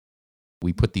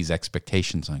We put these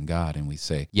expectations on God and we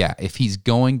say, yeah, if he's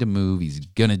going to move, he's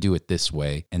going to do it this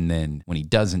way. And then when he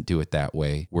doesn't do it that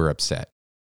way, we're upset.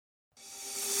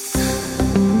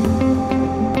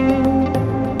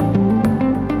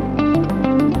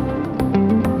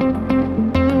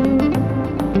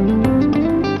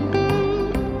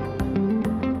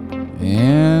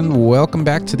 And welcome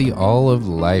back to the All of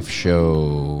Life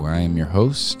Show. I am your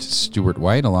host, Stuart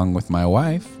White, along with my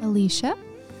wife, Alicia.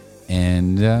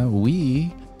 And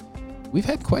we've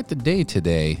had quite the day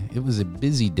today. It was a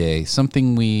busy day.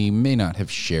 Something we may not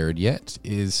have shared yet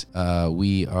is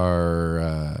we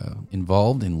are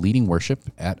involved in leading worship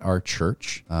at our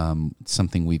church. It's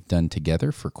something we've done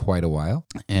together for quite a while,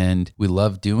 and we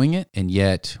love doing it. And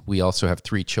yet we also have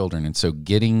 3 children. And so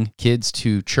getting kids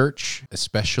to church,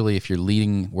 especially if you're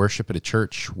leading worship at a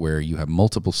church where you have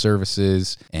multiple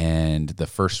services and the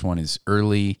first one is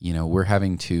early, we're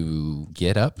having to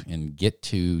get up and get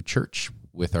to church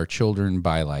with our children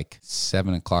by like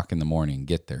 7 o'clock in the morning,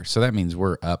 get there. So that means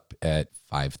we're up at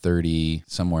 5:30,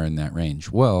 somewhere in that range.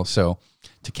 Well, so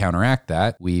to counteract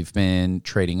that, we've been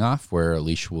trading off where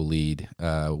Alicia will lead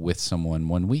with someone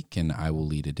one week and I will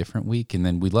lead a different week. And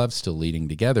then we love still leading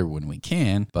together when we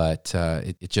can, but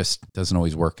it just doesn't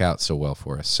always work out so well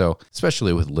for us. So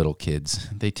especially with little kids,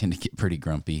 they tend to get pretty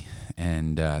grumpy.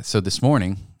 And so this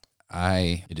morning,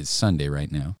 it is Sunday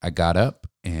right now, I got up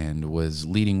and was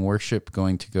leading worship,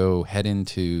 going to go head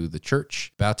into the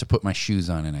church, about to put my shoes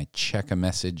on, and I check a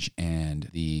message, and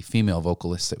the female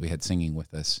vocalist that we had singing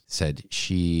with us said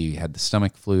she had the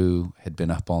stomach flu, had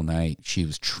been up all night. She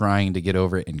was trying to get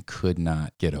over it and could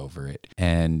not get over it.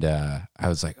 And I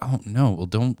was like, oh no, well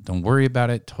don't worry about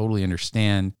it, totally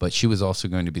understand. But she was also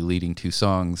going to be leading 2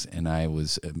 songs, and I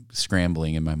was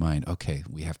scrambling in my mind, okay,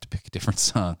 we have to pick a different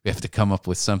song. We have to come up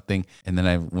with something. And then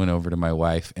I went over to my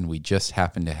wife, and we just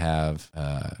happened to have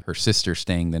her sister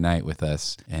staying the night with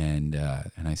us, and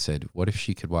I said, what if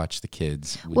she could watch the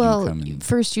kids? Would you come and...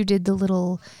 First you did the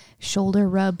little shoulder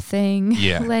rub thing.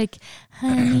 Yeah. Like,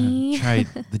 honey. Tried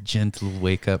the gentle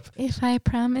wake up. If I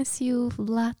promise you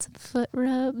lots of foot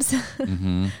rubs,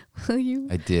 will you?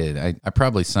 I did. I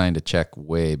probably signed a check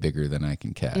way bigger than I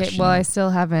can cash. Yeah, well, I still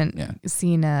haven't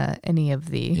seen any of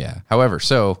the... Yeah. However,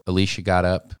 so Alicia got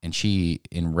up and she,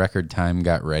 in record time,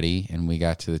 got ready, and we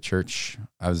got to the church.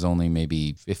 I was only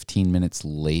maybe 15 minutes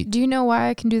late. Do you know why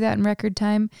I can do that in record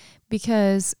time?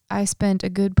 Because I spent a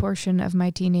good portion of my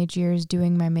teenage years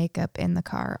doing my makeup in the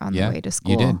car on the way to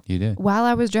school. You did. While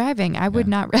I was driving. I would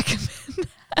not recommend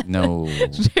that. No.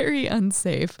 Very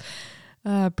unsafe.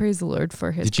 Praise the Lord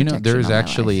for his protection. Did you know there is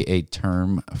actually a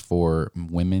term for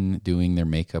women doing their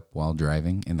makeup while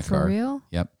driving in the car? For real?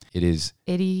 Yep. It is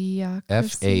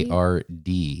Idiocracy.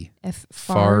 F-A-R-D.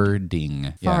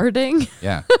 Farding. Yeah. Farding?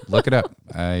 Yeah. Look it up.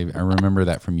 I remember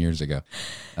that from years ago.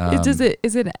 Is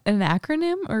it an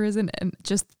acronym, or is it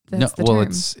just that's the term?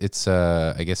 It's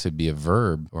I guess it'd be a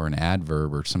verb or an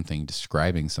adverb or something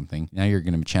describing something. Now you're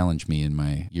going to challenge me in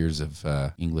my years of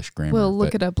English grammar. We'll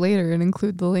look it up later and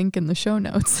include the link in the show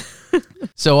notes.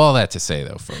 So all that to say,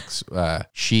 though, folks,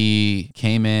 she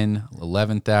came in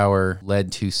 11th hour,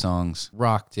 led 2 songs,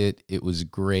 rocked it. It was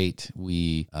great.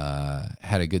 We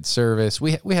had a good service.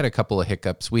 We had a couple of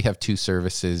hiccups. We have 2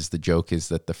 services. The joke is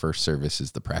that the first service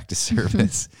is the practice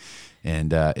service.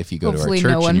 And if you go hopefully to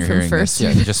our church no one and you're from hearing first this,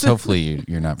 service. just hopefully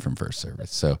you're not from first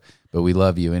service. So, but we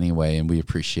love you anyway, and we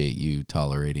appreciate you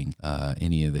tolerating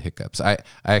any of the hiccups. I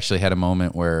actually had a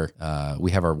moment where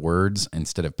we have our words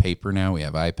instead of paper now. We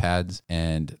have iPads,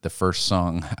 and the first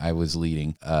song I was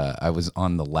leading, I was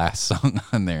on the last song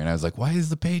on there, and I was like, why is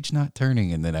the page not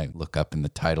turning? And then I look up, and the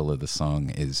title of the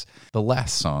song is the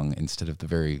last song instead of the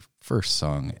very first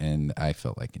song, and I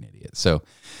felt like an idiot. So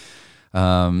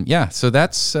so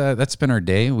that's been our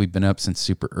day. We've been up since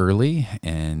super early,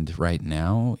 and right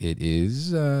now it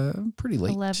is pretty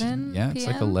late. 11 Yeah, it's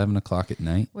PM? like 11 o'clock at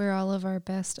night. We're all of our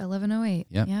best. 11:08.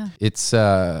 Yep. Yeah. It's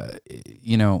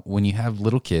when you have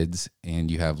little kids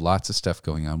and you have lots of stuff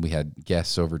going on. We had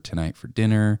guests over tonight for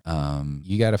dinner.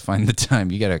 You got to find the time.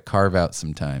 You got to carve out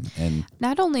some time. And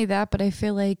not only that, but I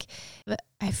feel like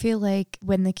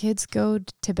when the kids go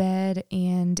to bed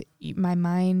and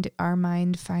our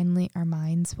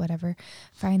minds, whatever,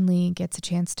 finally gets a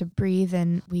chance to breathe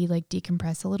and we like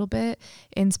decompress a little bit,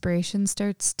 inspiration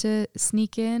starts to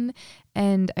sneak in.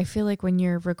 And I feel like when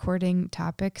you're recording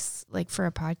topics like for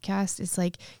a podcast, it's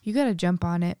like you got to jump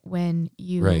on it when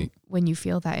you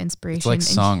feel that inspiration. It's like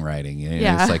songwriting.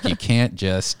 It's like you can't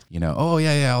just,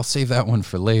 I'll save that one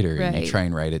for later. Right. And you try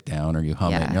and write it down or you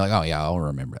hum it and you're like, oh yeah, I'll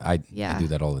remember. I do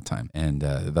that all the time. And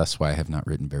that's why I have not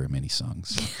written very many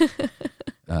songs.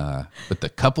 But the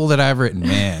couple that I've written,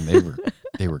 man,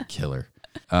 They were killer.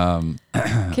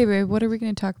 Okay, babe, what are we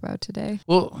going to talk about today?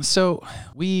 Well, so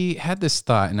we had this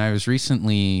thought, and I was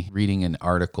recently reading an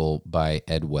article by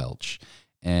Ed Welch.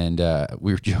 And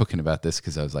we were joking about this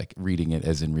because I was like reading it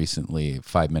as in recently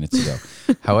 5 minutes ago.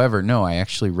 However, no, I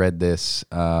actually read this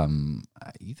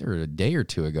either a day or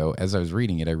two ago. As I was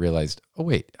reading it, I realized, oh,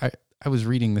 wait, I was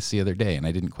reading this the other day and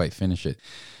I didn't quite finish it.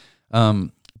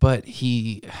 But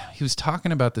he was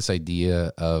talking about this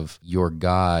idea of your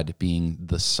God being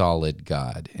the solid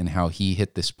God, and how he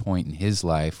hit this point in his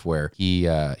life where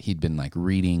he'd been like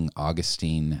reading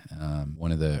Augustine,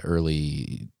 one of the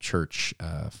early church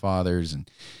fathers,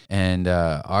 and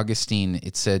Augustine.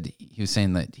 It said he was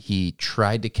saying that he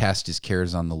tried to cast his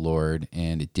cares on the Lord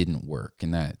and it didn't work,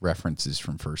 and that references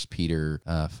from 1 Peter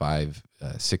 5.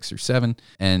 6 or 7,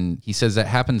 and he says that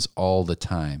happens all the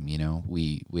time. You know,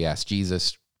 we ask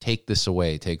Jesus, take this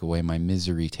away, take away my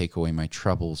misery, take away my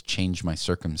troubles, change my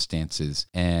circumstances,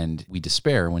 and we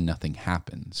despair when nothing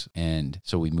happens. And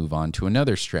so we move on to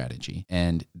another strategy,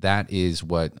 and that is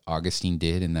what Augustine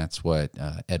did, and that's what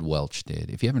Ed Welch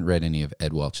did. If you haven't read any of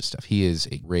Ed Welch's stuff, he is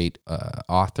a great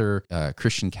author,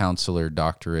 Christian counselor,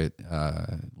 doctorate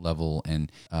level,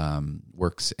 and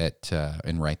works at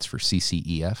and writes for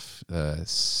CCEF,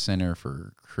 Center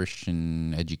for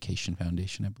Christian Education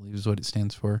Foundation, I believe is what it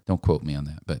stands for. Don't quote me on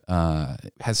that, but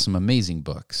has some amazing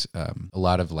books, a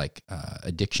lot of like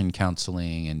addiction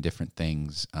counseling and different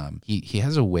things. He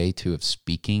has a way of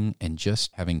speaking and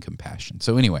just having compassion.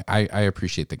 So anyway, I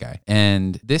appreciate the guy.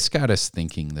 And this got us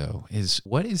thinking, though, is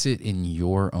what is it in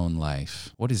your own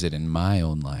life? What is it in my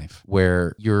own life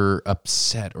where you're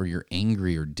upset or you're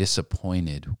angry or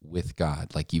disappointed with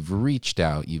God? Like you've reached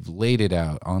out, you've laid it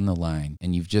out on the line,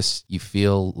 and you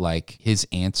feel like his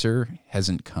answer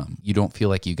hasn't come. You don't feel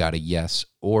like you got a yes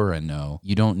or a no.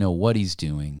 You don't know what he's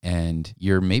doing, and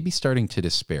you're maybe starting to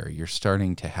despair. You're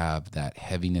starting to have that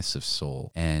heaviness of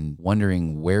soul and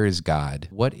wondering, where is God?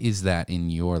 What is that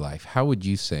in your life? How would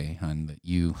you say, hon, that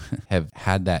you have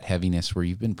had that heaviness where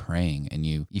you've been praying and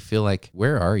you feel like,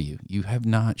 where are you? You have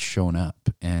not shown up.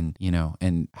 And,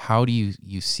 and how do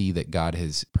you see that God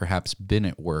has perhaps been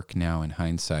at work now in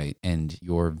hindsight, and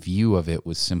your view of it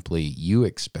was simply you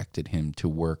expected him to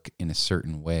work in a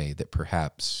certain way that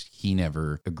perhaps he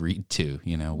never agreed to.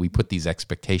 We put these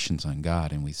expectations on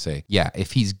God and we say, yeah,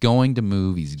 if he's going to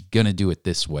move, he's going to do it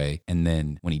this way. And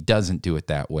then when he doesn't do it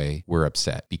that way, we're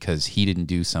upset because he didn't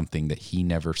do something that he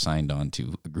never signed on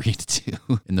to agree to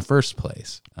do in the first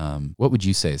place. What would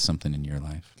you say is something in your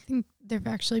life? I think there have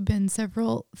actually been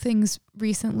several things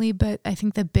recently, but I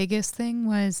think the biggest thing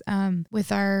was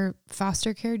with our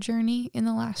foster care journey in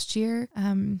the last year.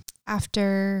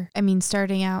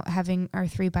 Starting out having our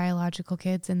 3 biological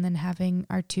kids and then having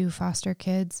our 2 foster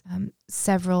kids,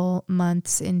 several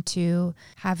months into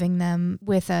having them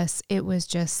with us, it was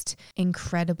just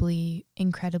incredibly,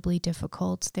 incredibly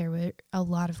difficult. There were a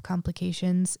lot of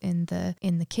complications in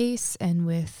the case, and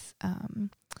with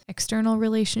external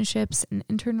relationships and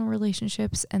internal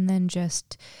relationships, and then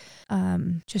just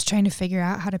trying to figure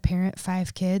out how to parent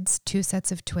 5 kids, 2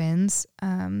 sets of twins,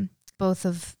 both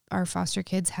of our foster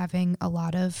kids having a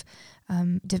lot of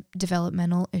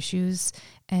developmental issues,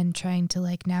 and trying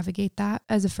to navigate that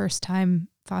as a first-time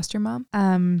foster mom.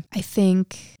 I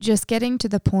think just getting to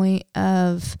the point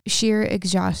of sheer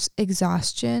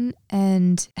exhaustion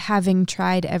and having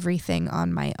tried everything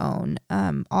on my own,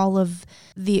 all of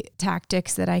the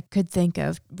tactics that I could think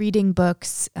of, reading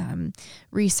books,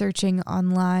 researching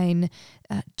online,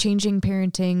 changing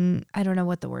parenting. I don't know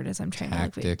what the word is I'm trying to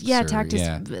look for. Yeah,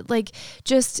 tactics,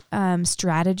 just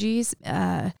strategies.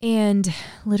 And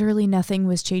literally nothing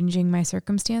was changing my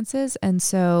circumstances. And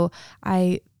so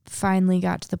I finally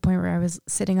got to the point where I was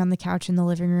sitting on the couch in the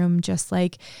living room, just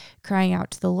crying out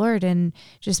to the Lord and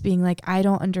just being like, I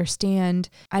don't understand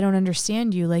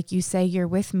you. Like, you say you're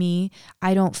with me.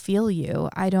 I don't feel you.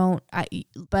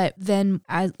 But then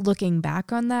looking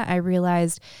back on that, I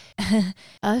realized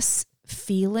us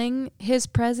feeling his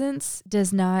presence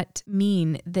does not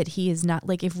mean that he is not,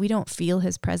 if we don't feel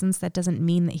his presence, that doesn't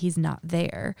mean that he's not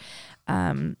there.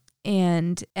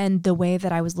 And the way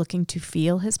that I was looking to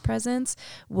feel his presence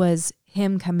was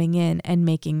him coming in and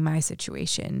making my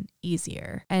situation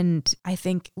easier. And I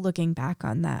think looking back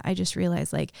on that, I just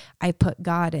realized I put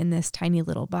God in this tiny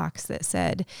little box that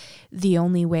said, the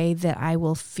only way that I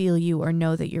will feel you or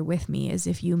know that you're with me is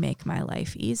if you make my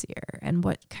life easier. And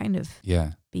what kind of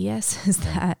BS is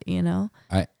that,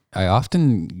 I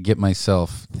often get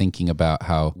myself thinking about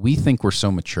how we think we're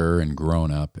so mature and grown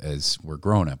up as we're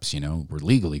grown-ups, we're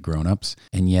legally grown-ups.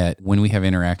 And yet when we have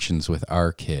interactions with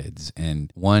our kids, and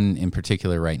one in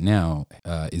particular right now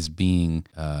is being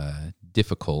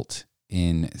difficult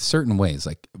in certain ways,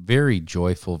 like very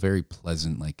joyful, very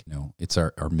pleasant, like, it's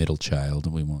our middle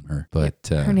child. We want her, but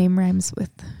her name rhymes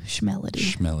with Schmelody.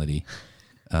 Schmelody.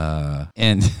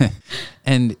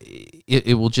 And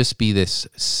it will just be this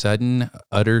sudden,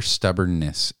 utter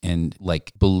stubbornness and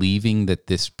like believing that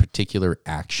this particular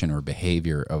action or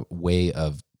behavior, a way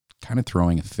of kind of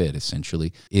throwing a fit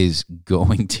essentially, is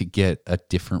going to get a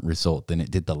different result than it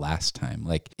did the last time.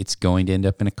 Like it's going to end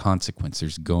up in a consequence.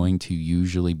 There's going to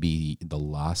usually be the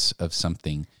loss of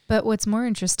something. But what's more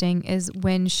interesting is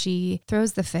when she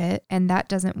throws the fit and that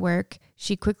doesn't work,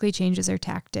 she quickly changes her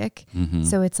tactic. Mm-hmm.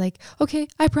 So it's like, okay,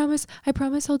 I promise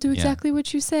I'll do exactly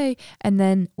what you say. And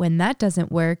then when that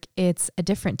doesn't work, it's a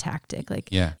different tactic. Like,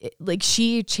 like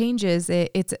she changes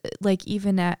it. It's like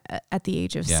even at the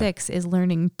age of 6 is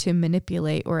learning to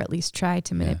manipulate, or at least try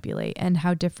to manipulate. And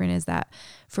how different is that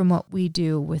from what we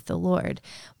do with the Lord?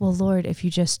 Well, Lord, if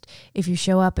you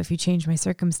show up, if you change my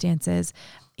circumstances,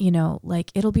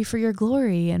 like it'll be for your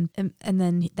glory. And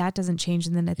then that doesn't change.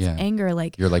 And then it's anger.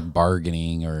 Like you're like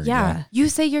bargaining or you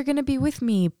say you're going to be with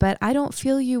me, but I don't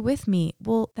feel you with me.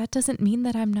 Well, that doesn't mean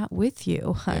that I'm not with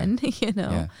you, hun.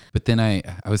 Yeah. But then I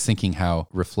was thinking how,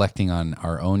 reflecting on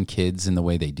our own kids and the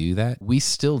way they do that, we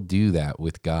still do that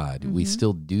with God. Mm-hmm. We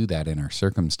still do that in our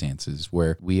circumstances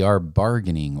where we are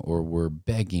bargaining or we're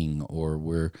begging or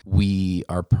we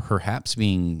are perhaps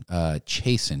being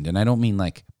chastened. And I don't mean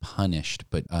like punished,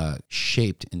 but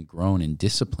shaped and grown and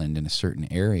disciplined in a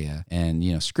certain area. And,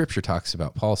 scripture talks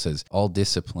about, Paul says, all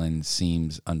discipline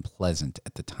seems unpleasant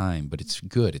at the time, but it's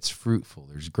good. It's fruitful.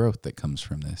 There's growth that comes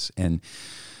from this. And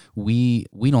we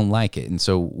don't like it. And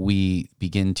so we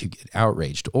begin to get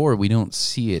outraged, or we don't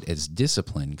see it as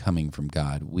discipline coming from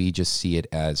God. We just see it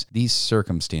as these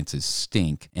circumstances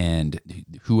stink, and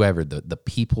whoever, the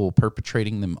people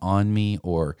perpetrating them on me,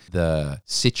 or the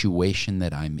situation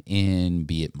that I'm in,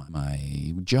 be it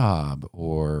my job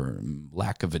or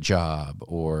lack of a job,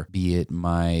 or be it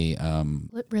my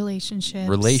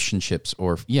relationships,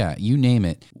 or you name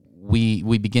it.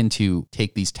 We begin to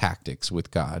take these tactics with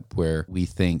God where we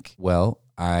think, well,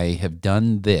 I have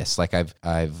done this, like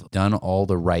I've done all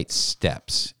the right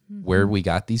steps. Mm-hmm. Where we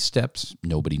got these steps,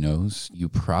 nobody knows. You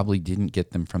probably didn't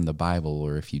get them from the Bible,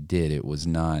 or if you did, it was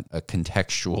not a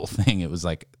contextual thing. It was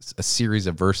like a series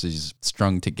of verses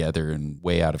strung together and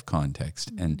way out of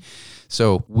context. Mm-hmm. And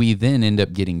so we then end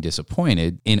up getting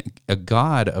disappointed in a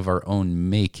God of our own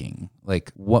making.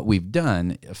 Like what we've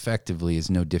done effectively is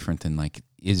no different than like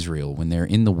Israel when they're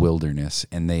in the wilderness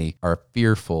and they are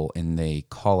fearful, and they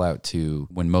call out to,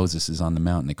 when Moses is on the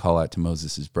mountain, they call out to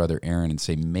Moses' brother Aaron and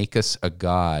say, make us a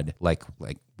God like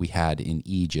we had in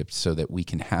Egypt, so that we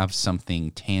can have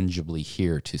something tangibly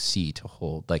here to see, to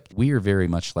hold. Like we are very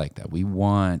much like that. We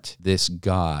want this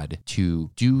God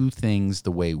to do things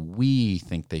the way we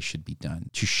think they should be done,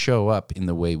 to show up in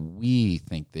the way we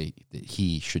think that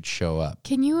he should show up.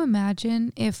 Can you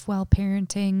imagine if, while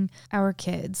parenting our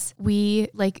kids,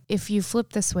 if you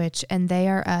flip the switch and they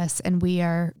are us and we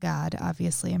are God?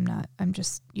 Obviously I'm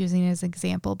just using it as an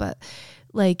example, but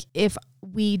like if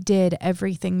we did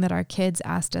everything that our kids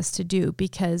asked us to do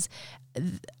because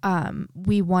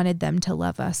we wanted them to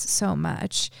love us so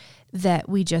much that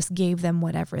we just gave them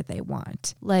whatever they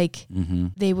want. Like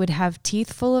they would have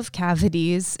teeth full of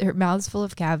cavities, or mouths full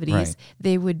of cavities. Right.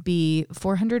 They would be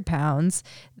 400 pounds.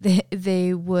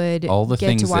 They would all the get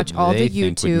things to watch that all they the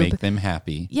YouTube. Think would make them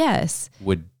happy. Yes.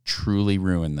 Would truly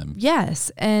ruin them. Yes.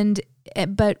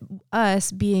 But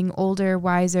us being older,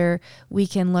 wiser, we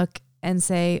can look and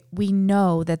say, we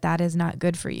know that that is not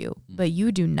good for you, but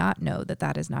you do not know that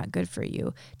that is not good for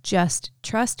you. Just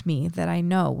trust me that I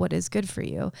know what is good for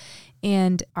you.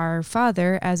 And our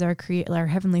Father, as our our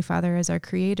Heavenly Father, as our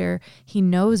Creator, He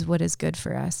knows what is good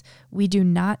for us. We do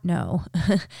not know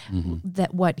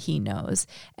that what He knows.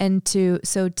 And to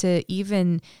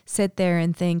even sit there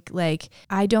and think like,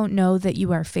 I don't know that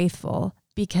you are faithful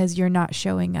because you're not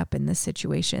showing up in this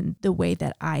situation the way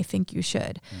that I think you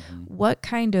should. Mm-hmm. What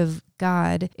kind of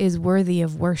God is worthy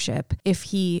of worship if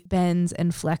He bends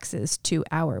and flexes to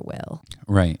our will?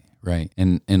 Right.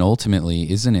 And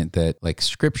ultimately, isn't it that, like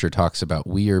Scripture talks about,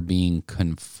 we are being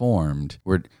conformed.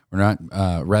 We're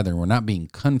not being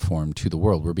conformed to the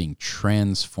world. We're being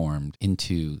transformed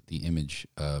into the image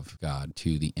of God,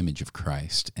 to the image of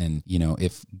Christ. And,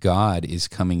 if God is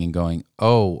coming and going,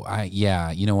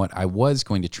 you know what? I was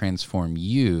going to transform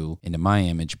you into my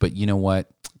image, but you know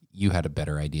what? you had a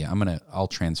better idea. I'll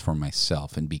transform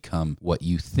myself and become what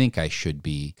you think I should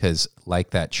be. Because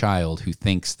like that child who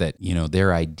thinks that,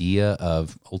 their idea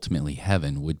of ultimately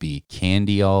heaven would be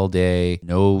candy all day,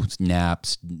 no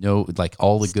naps, no, like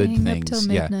all the Staying good things. up till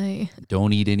midnight. Yeah.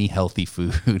 Don't eat any healthy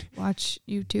food. Watch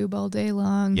YouTube all day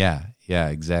long. Yeah,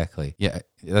 exactly. Yeah,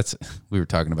 we were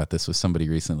talking about this with somebody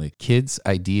recently. Kids'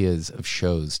 ideas of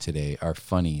shows today are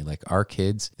funny. Like our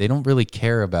kids, they don't really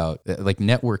care about, like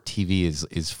network TV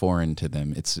is foreign to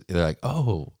them. They're like,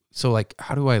 oh, so like,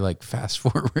 how do I like fast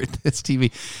forward this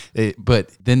TV?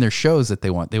 But then there's shows that they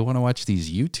want to watch these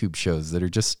YouTube shows that are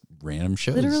just random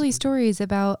shows. Literally stories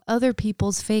about other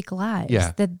people's fake lives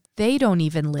that they don't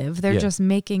even live. They're just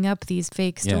making up these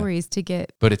fake stories to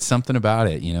get. But it's something about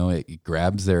it, it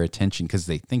grabs their attention because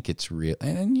they think it's real.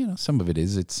 And some of it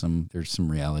is, there's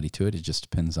some reality to it. It just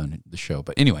depends on the show.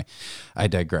 But anyway, I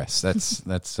digress.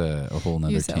 That's a whole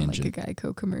nother tangent. You sound like a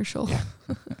Geico commercial. Yeah.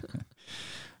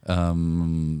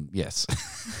 Yes.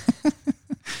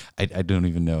 I don't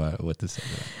even know what to say.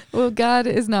 Well, God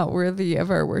is not worthy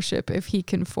of our worship if he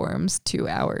conforms to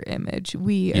our image.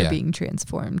 We are being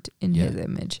transformed in his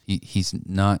image. He's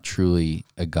not truly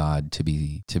a God to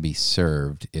be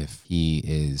served if he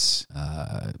is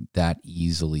that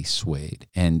easily swayed.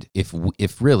 And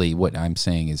if really what I'm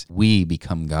saying is we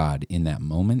become God in that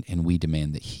moment and we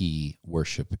demand that he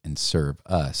worship and serve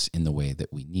us in the way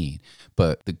that we need.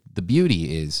 But the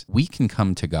beauty is we can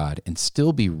come to God and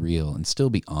still be real and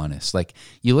still be honest. Like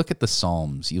you look at the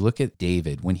Psalms, you look at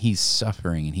David when he's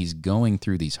suffering and he's going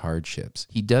through these hardships.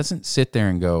 He doesn't sit there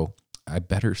and go, I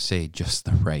better say just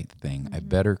the right thing. I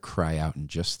better cry out in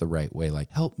just the right way.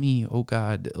 Like, help me, oh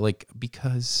God, like,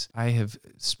 because I have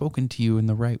spoken to you in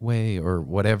the right way or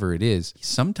whatever it is.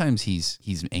 Sometimes he's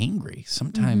angry.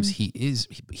 Sometimes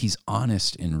he's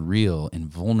honest and real and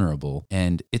vulnerable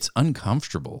and it's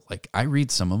uncomfortable. Like I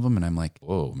read some of them and I'm like,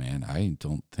 whoa, man, I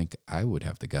don't think I would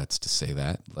have the guts to say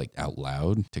that like out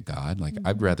loud to God. Like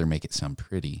I'd rather make it sound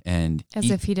pretty. And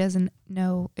if he doesn't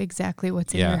know exactly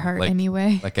what's in your heart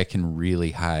anyway. Like I can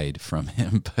really hide from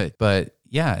him, but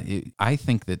yeah, I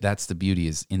think that's the beauty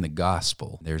is in the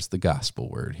gospel. There's the gospel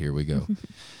word. Here we go.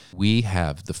 We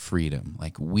have the freedom.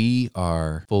 Like we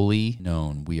are fully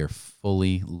known. We are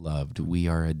fully loved. We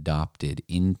are adopted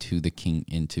into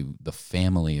the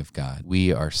family of God.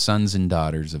 We are sons and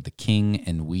daughters of the King,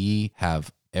 and we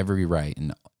have every right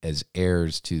and as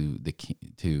heirs to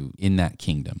in that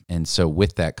kingdom. And so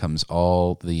with that comes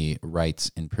all the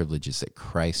rights and privileges that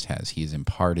Christ has. He has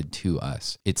imparted to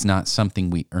us. It's not something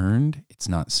we earned. It's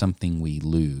not something we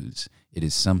lose. It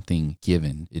is something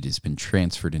given. It has been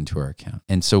transferred into our account.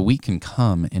 And so we can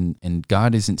come and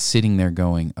God isn't sitting there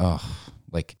going, oh,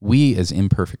 like we as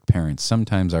imperfect parents,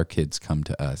 sometimes our kids come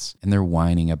to us and they're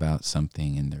whining about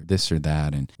something and they're this or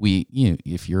that. And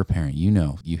if you're a parent,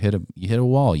 you hit a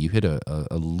wall, you hit a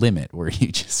limit where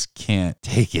you just can't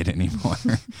take it anymore.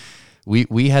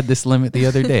 We had this limit the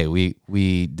other day.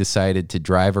 We decided to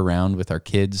drive around with our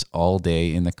kids all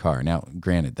day in the car. Now,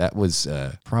 granted, that was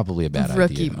probably a bad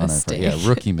rookie idea. Mistake. Yeah,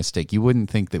 rookie mistake. You wouldn't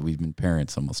think that we've been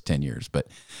parents almost 10 years, but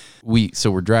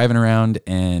we're driving around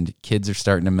and kids are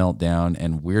starting to melt down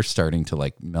and we're starting to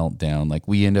like melt down. Like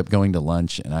we end up going to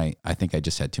lunch and I think I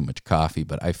just had too much coffee,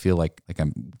 but I feel like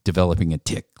I'm developing a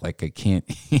tic. Like I can't,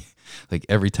 like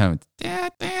every time it's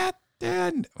dad.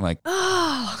 I'm like,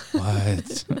 oh,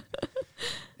 what?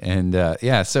 And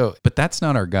but that's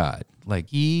not our God. Like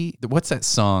what's that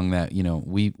song that,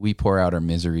 we pour out our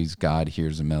miseries, God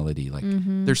hears a melody. Like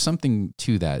there's something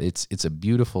to that. It's a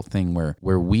beautiful thing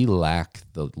where we lack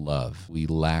the love, we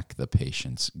lack the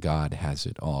patience. God has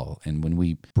it all. And when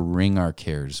we bring our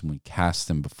cares, when we cast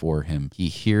them before him, he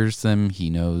hears them, he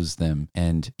knows them.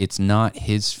 And it's not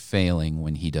his failing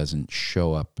when he doesn't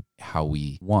show up how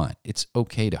we want. It's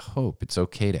okay to hope. It's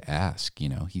okay to ask.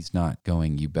 He's not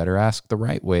going, you better ask the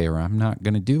right way or I'm not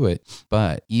going to do it.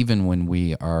 But even when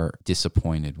we are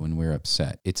disappointed, when we're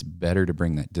upset, it's better to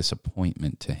bring that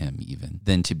disappointment to him even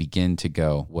than to begin to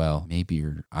go, well, maybe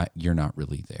you're not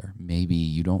really there. Maybe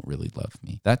you don't really love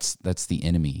me. That's the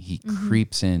enemy. He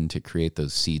creeps in to create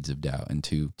those seeds of doubt and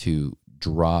to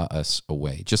draw us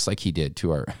away, just like he did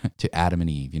to Adam and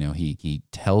Eve. He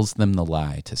tells them the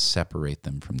lie to separate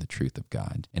them from the truth of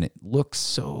God. And it looks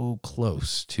so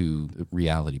close to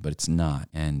reality, but it's not.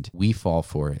 And we fall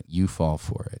for it. You fall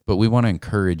for it. But we want to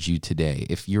encourage you today.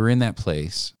 If you're in that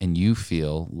place and you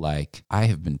feel like I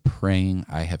have been praying,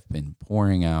 I have been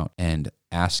pouring out and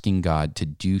asking God to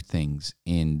do things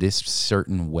in this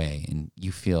certain way, and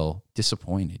you feel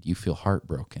disappointed, you feel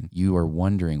heartbroken, you are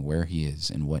wondering where he is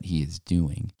and what he is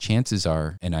doing, chances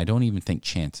are, and I don't even think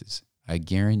chances, I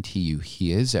guarantee you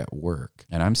he is at work.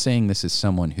 And I'm saying this as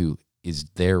someone who is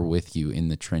there with you in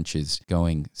the trenches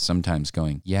sometimes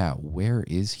going, yeah, where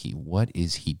is he? What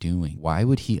is he doing? Why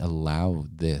would he allow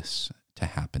this to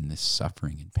happen, this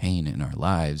suffering and pain in our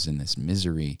lives and this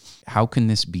misery? How can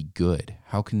this be good?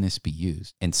 How can this be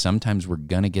used? And sometimes we're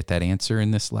going to get that answer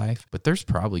in this life, but there's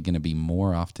probably going to be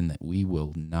more often that we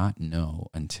will not know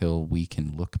until we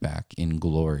can look back in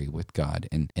glory with God.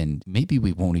 And maybe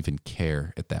we won't even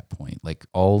care at that point. Like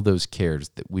all those cares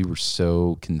that we were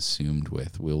so consumed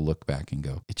with, we'll look back and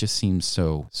go, it just seems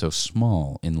so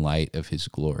small in light of his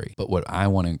glory. But what I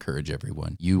want to encourage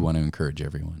everyone, you want to encourage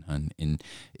everyone, hun,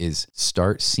 is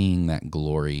start seeing that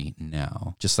glory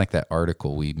now. Just like that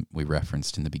article we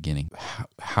referenced in the beginning.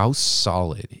 How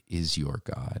solid is your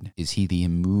God? Is he the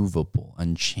immovable,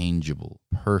 unchangeable,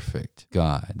 perfect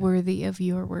God? Worthy of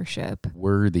your worship.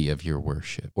 Worthy of your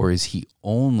worship. Or is he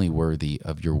only worthy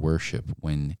of your worship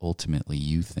when ultimately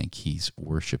you think he's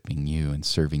worshiping you and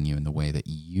serving you in the way that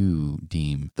you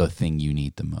deem the thing you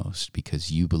need the most,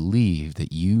 because you believe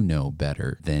that you know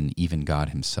better than even God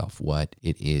himself what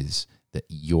it is that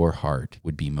your heart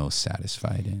would be most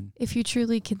satisfied in. If you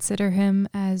truly consider him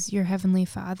as your heavenly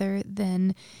Father,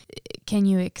 then can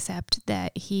you accept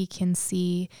that he can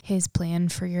see his plan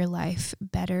for your life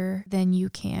better than you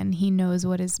can? He knows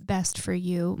what is best for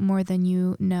you more than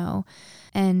you know.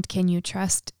 And can you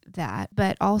trust that?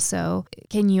 But also,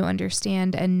 can you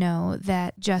understand and know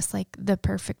that just like the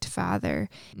perfect Father,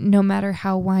 no matter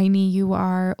how whiny you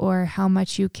are or how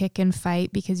much you kick and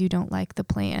fight because you don't like the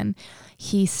plan,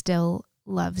 he still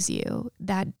loves you,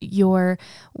 that your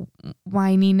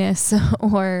whininess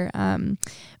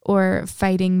or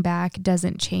fighting back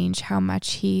doesn't change how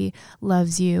much he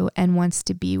loves you and wants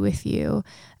to be with you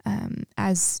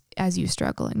as you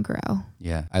struggle and grow.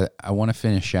 Yeah, I want to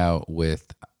finish out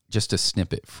with just a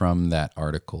snippet from that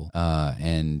article,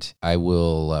 and I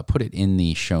will put it in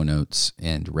the show notes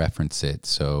and reference it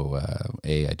so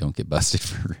I don't get busted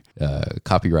for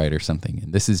copyright or something.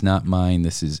 And this is not mine.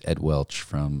 This is Ed Welch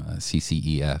from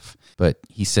CCEF. But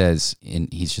he says,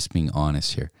 and he's just being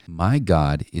honest here, my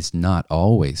God is not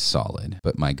always solid,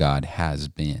 but my God has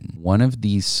been. One of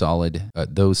those solid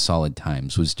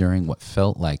times was during what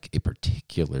felt like a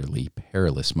particularly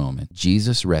perilous moment.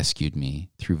 Jesus rescued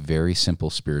me through very simple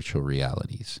spiritual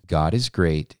realities. God is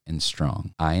great and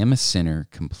strong. I am a sinner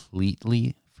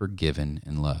completely forgiven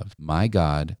and loved. My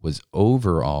God was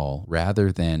overall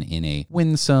rather than in a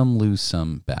win some, lose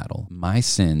some battle. My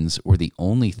sins were the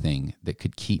only thing that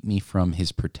could keep me from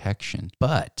his protection.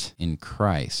 But in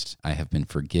Christ, I have been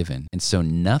forgiven. And so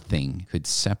nothing could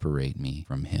separate me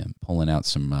from him. Pulling out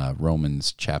some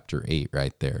Romans chapter 8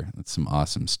 right there. That's some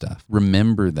awesome stuff.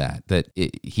 Remember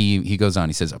he goes on,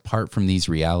 he says, apart from these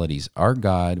realities, our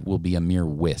God will be a mere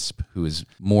wisp who is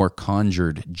more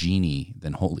conjured genie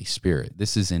than Holy Spirit.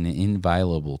 This is an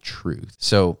inviolable truth.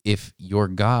 So if your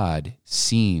God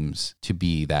seems to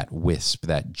be that wisp,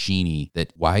 that genie,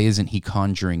 that why isn't he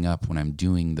conjuring up when I'm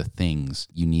doing the things?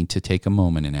 You need to take a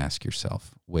moment and ask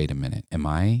yourself, wait a minute, am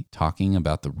I talking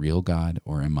about the real God,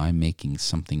 or am I making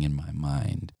something in my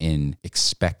mind and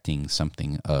expecting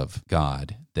something of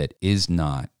God that is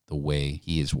not the way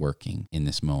he is working in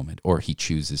this moment, or he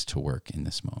chooses to work in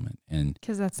this moment? And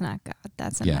because that's not God,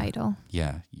 that's an idol.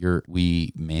 Yeah,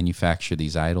 we manufacture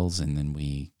these idols, and then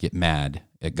we get mad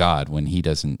at God when he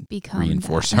doesn't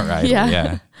reinforce our idol.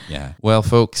 Yeah. Well,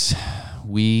 folks,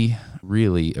 we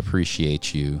really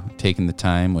appreciate you taking the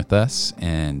time with us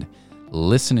and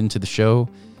listening to the show.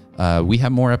 We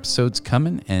have more episodes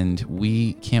coming, and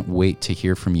we can't wait to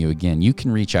hear from you again. You can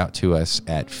reach out to us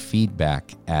at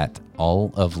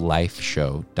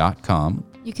feedback@alloflifeshow.com.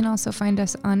 You can also find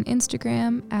us on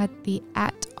Instagram at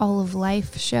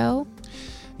 @alloflifeshow,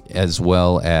 as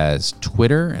well as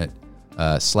Twitter at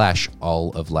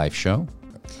 /alloflifeshow.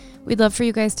 We'd love for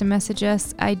you guys to message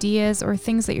us ideas or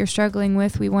things that you're struggling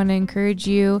with. We want to encourage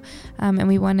you, and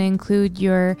we want to include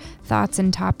your thoughts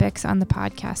and topics on the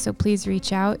podcast. So please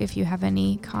reach out if you have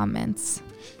any comments.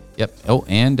 Yep. Oh,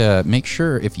 and make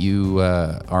sure if you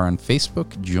are on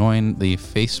Facebook, join the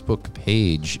Facebook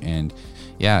page. And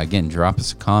yeah, again, drop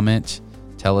us a comment.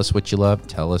 Tell us what you love.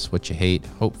 Tell us what you hate.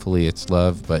 Hopefully it's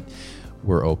love, but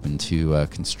we're open to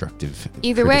constructive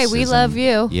Either criticism. way, we love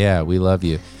you. Yeah, we love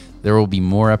you. There will be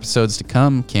more episodes to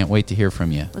come. Can't wait to hear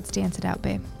from you. Let's dance it out,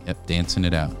 babe. Yep, dancing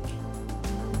it out.